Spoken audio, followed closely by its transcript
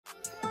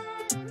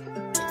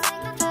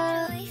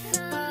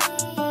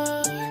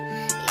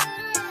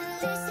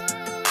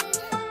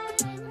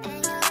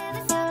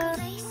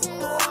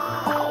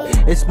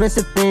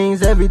Expensive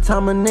things every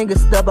time a nigga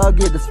step out,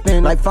 get to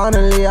spend. Like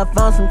finally I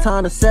found some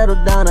time to settle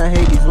down, I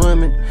hate these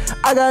women.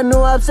 I got new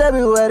OppZ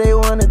everywhere, they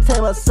wanna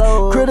take my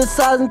soul.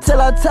 Criticize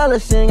until I tell her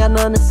she ain't got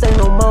nothing to say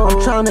no more. I'm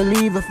tryna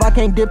leave, if I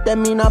can't dip that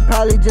mean I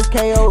probably just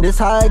KO. This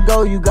how it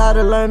go, you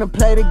gotta learn to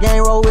play the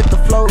game, roll with the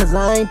flow. Cause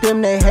I ain't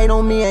them, they hate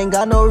on me, ain't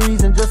got no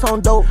reason, just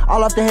on dope.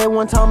 All off the head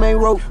one time, ain't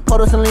rope.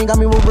 Potos and lean got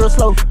me move real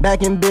slow.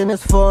 Back in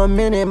business for a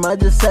minute, might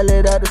just sell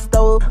it at the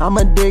stove.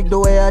 I'ma dig the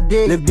way I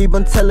dig, live deep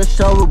until the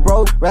show was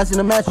broke. Rats in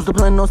the match, was the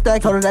planning on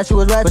stack. Told her that she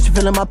was right, but she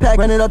feeling my pack.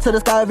 Ran it up to the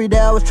sky every day,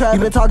 I was trapped.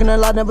 You been talking a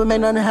lot, never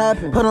made nothing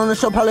happen. Put on the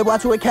show, probably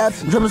watch it with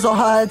captions. Dripping so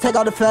hard, take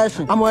all the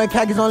fashion. I'm wearing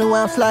khakis, only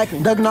way I'm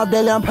slacking. Ducking off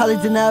daily, I'm probably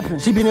napping.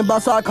 She beating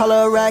boss, so I call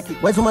her a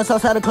racket. Way too much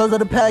outside the clothes of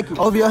the package.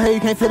 Over your head, you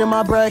can't fit in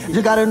my bracket.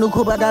 Just got a new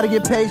coupe, I gotta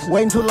get patient.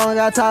 Waiting too long, I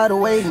got tired of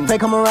waiting.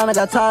 Fake come around, I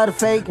got tired of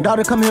faking.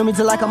 Daughter come hear me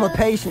till like I'm a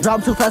patient.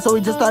 Drop too fast, so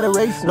we just started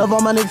racing. Love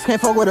all my niggas,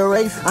 can't fuck with a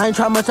race. I ain't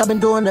try much, I've been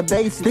doing the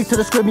basics. Stick to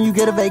the script and you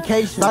get a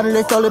vacation. Thought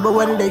they stole it, but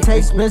where did they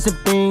take? Expensive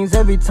things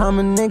every time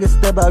a nigga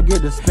step out,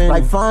 get to spend.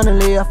 Like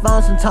finally I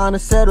found some time to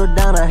settle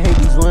down, I hate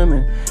these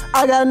women.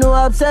 I got new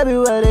OppZ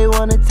everywhere, they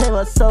wanna take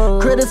my soul.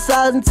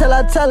 Criticize until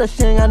I tell her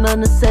she ain't got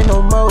nothing to say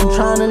no more. I'm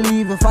tryna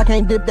leave, if I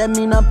can't dip that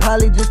mean I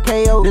probably just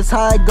KO. This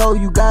how it go,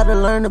 you gotta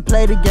learn to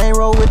play the game,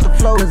 roll with the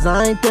flow. Cause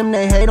I ain't them,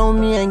 they hate on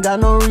me, ain't got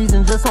no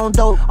reason, just on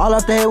dope. All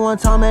off the head one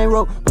time, ain't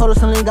rope.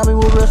 Potos and lean got me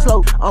move real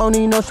slow. I don't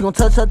even know she gon'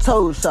 touch her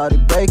toes.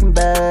 Shawty breaking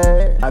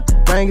bad, I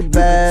could bring it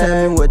back.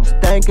 Tell me what you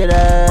think of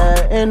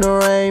that. In the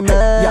rain,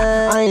 man,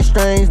 yeah, I ain't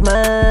strange,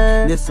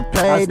 man. This a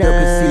play I still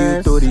can see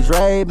you through these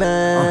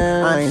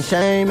Ray-Bans. I ain't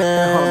shame,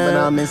 man, but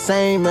I'm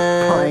insane,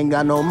 man. I ain't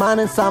got no mind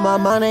inside my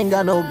mind, ain't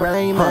got no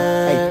brain,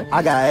 man.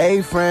 I got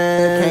 8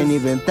 friends, can't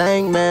even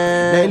thank,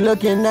 man. They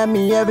looking at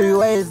me every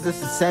way, is this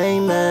the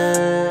same,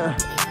 man?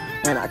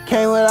 And I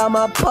came without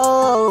my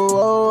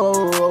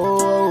pole.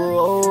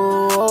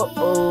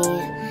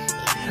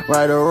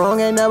 Right or wrong,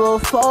 ain't never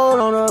fold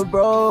on a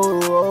bro.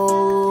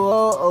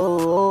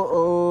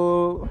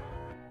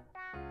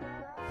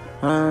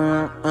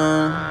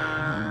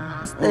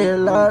 Stay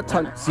alive,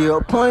 talk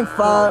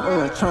 0.5,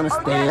 I'm tryna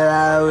stay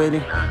alive with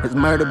it. It's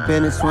murder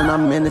business when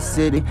I'm in the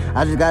city.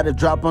 I just gotta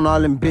drop on all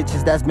them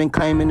bitches that's been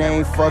claiming they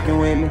ain't fucking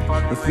with me.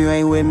 If you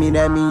ain't with me,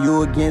 that mean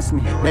you against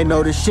me. They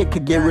know this shit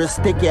could get real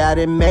sticky, I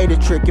done made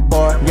it tricky,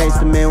 boy.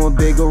 Gangsta men with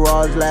bigger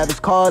rods, lavish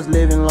cars,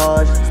 living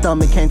large.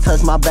 Stomach can't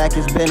touch my back,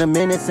 it's been a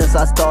minute since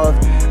I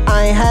starved.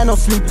 I ain't had no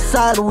sleep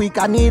inside a week,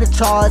 I need a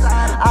charge.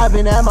 I've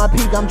been at my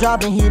peak, I'm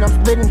dropping heat, I'm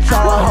splitting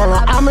charge. Well, hold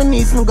on, I'ma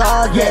need some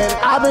guards, yeah.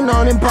 I've been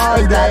on them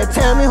bars, yeah.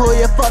 Tell me who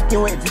you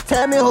fucking with, just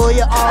tell me who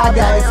you are. I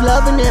got this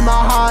loving in my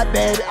heart,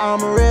 baby,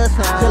 I'm a real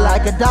son. Feel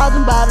like a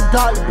dodging by the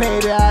dark,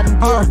 baby, I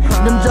done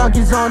get them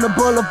junkies on the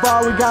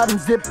boulevard, we got them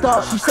zipped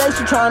up. She say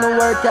she tryna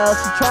work out,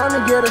 she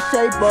tryna get a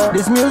shape up.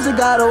 This music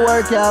gotta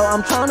work out,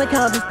 I'm tryna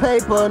count this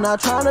paper,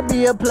 not tryna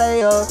be a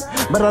player.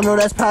 But I know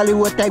that's probably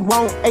what they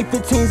want.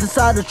 815s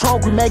inside the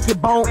trunk, we make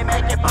it bone.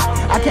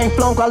 I can't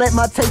flunk, I let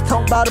my tape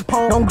talk by the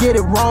pone. Don't get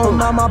it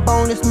wrong, I'm on my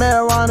bone, it's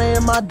marijuana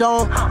in my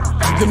dome.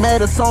 Just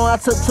made a song, I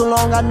took too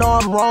long, I know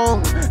I'm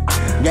wrong.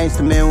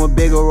 Gangsta men with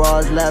bigger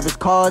rods, lavish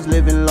cars,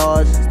 living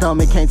large.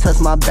 Stomach can't touch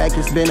my back,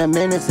 it's been a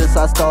minute since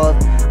I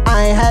starved.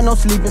 I ain't had no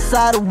sleep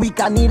inside a week,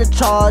 I need a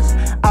charge.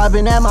 I've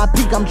been at my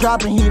peak, I'm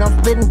dropping heat, I'm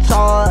splitting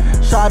charge.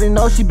 Shawty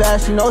know she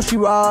bad, she know she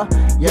raw.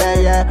 Yeah,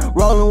 yeah,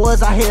 rolling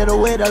woods, I hit her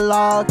with a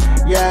log.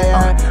 Yeah,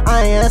 yeah,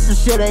 I ain't answer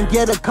shit, ain't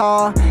get a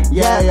call.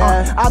 Yeah,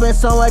 yeah, I been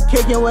somewhere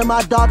kicking with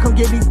my dog, come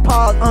get these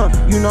paws.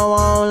 You know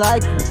I don't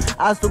like you,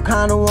 I still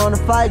kinda wanna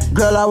fight you.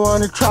 Girl, I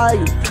wanna try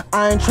you,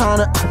 I ain't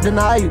tryna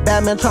deny you.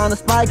 Batman tryna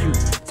spike you,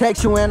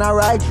 text you when I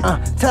write you.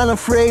 Tell him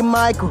free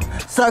Michael,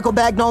 circle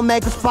back, don't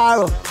make a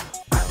spiral.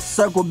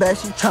 Circle back,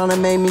 she tryna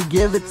make me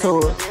give it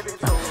to her.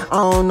 I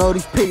don't know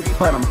these people,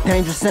 but I'm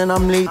dangerous and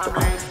I'm lethal.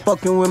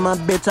 Fucking with my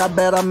bitch, I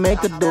bet I make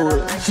her do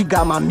it. She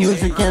got my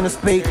music in the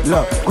speaker.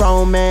 Look,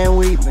 grown man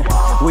weeping,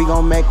 we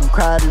gon' make him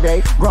cry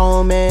today.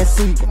 Grown man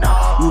seeking,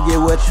 you get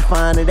what you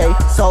find today.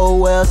 So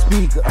well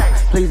speaker,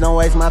 please don't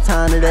waste my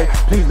time today.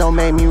 Please don't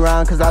make me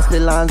rhyme, cause I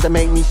spit lines that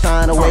make me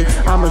shine away.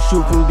 I'ma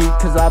shoot from deep,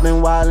 cause I've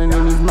been wildin'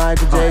 in these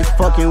Michael J's.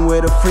 Fucking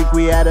with a freak,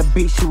 we at a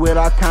beach, she with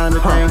all kind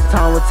of things.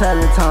 Time will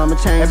tell it, time will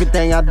change.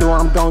 Everything I do,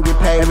 I'm gon' get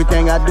paid.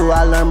 Everything I do,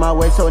 I learn my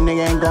way, so a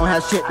nigga ain't gon'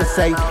 have shit to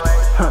say.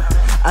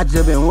 I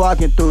just been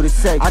walking through the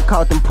sex. I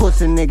caught them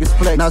pussy niggas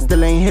flex. Now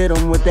still ain't hit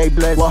them with they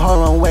bless. Well,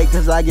 hold on, wait,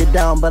 cause I get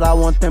down, but I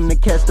want them to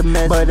catch the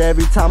mess. But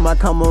every time I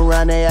come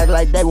around, they act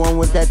like they want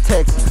with that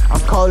text. I'm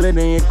colder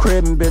than your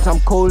cribbin', bitch,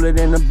 I'm cooler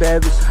than the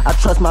beverage. I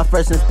trust my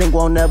first instinct,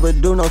 won't never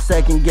do no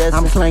second guessing.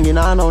 I'm slinging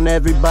on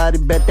everybody,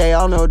 bet they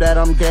all know that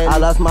I'm dead. I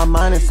lost my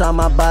mind inside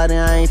my body,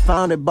 I ain't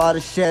found it, bought a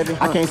Chevy.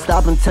 I can't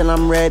stop until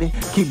I'm ready,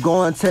 keep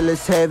going till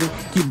it's heavy.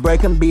 Keep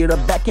breaking, beat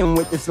up, backing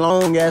with this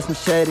long ass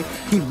machete.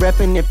 Keep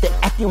reppin', if they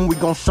acting, we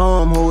gon' show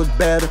them who is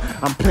better.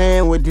 I'm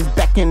playing with this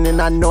backing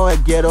and I know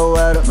it get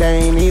wetter. They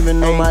ain't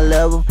even on my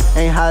level,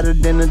 ain't hotter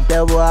than the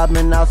devil. I've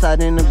been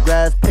outside in the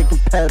grass picking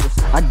petals.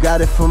 I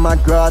got it from my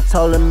girl, I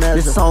told her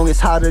measure. This song is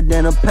hotter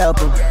than a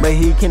pepper, but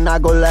he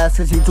cannot go last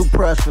cause he too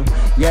pressure.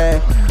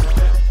 Yeah.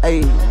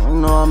 Hey, you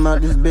know I'm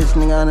out this bitch,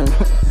 nigga.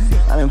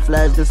 I done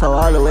flashed this hoe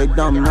all the way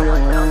dumb,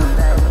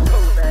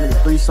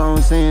 nigga. 3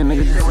 songs in,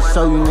 nigga, just to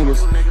show you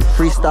niggas.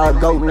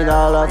 Freestyle goat, nigga,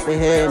 all off the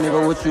head,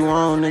 nigga. What you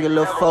want, nigga?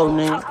 Lil' 4,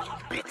 nigga.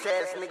 Bitch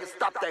ass nigga,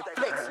 stop that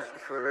flexing.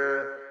 For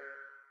real.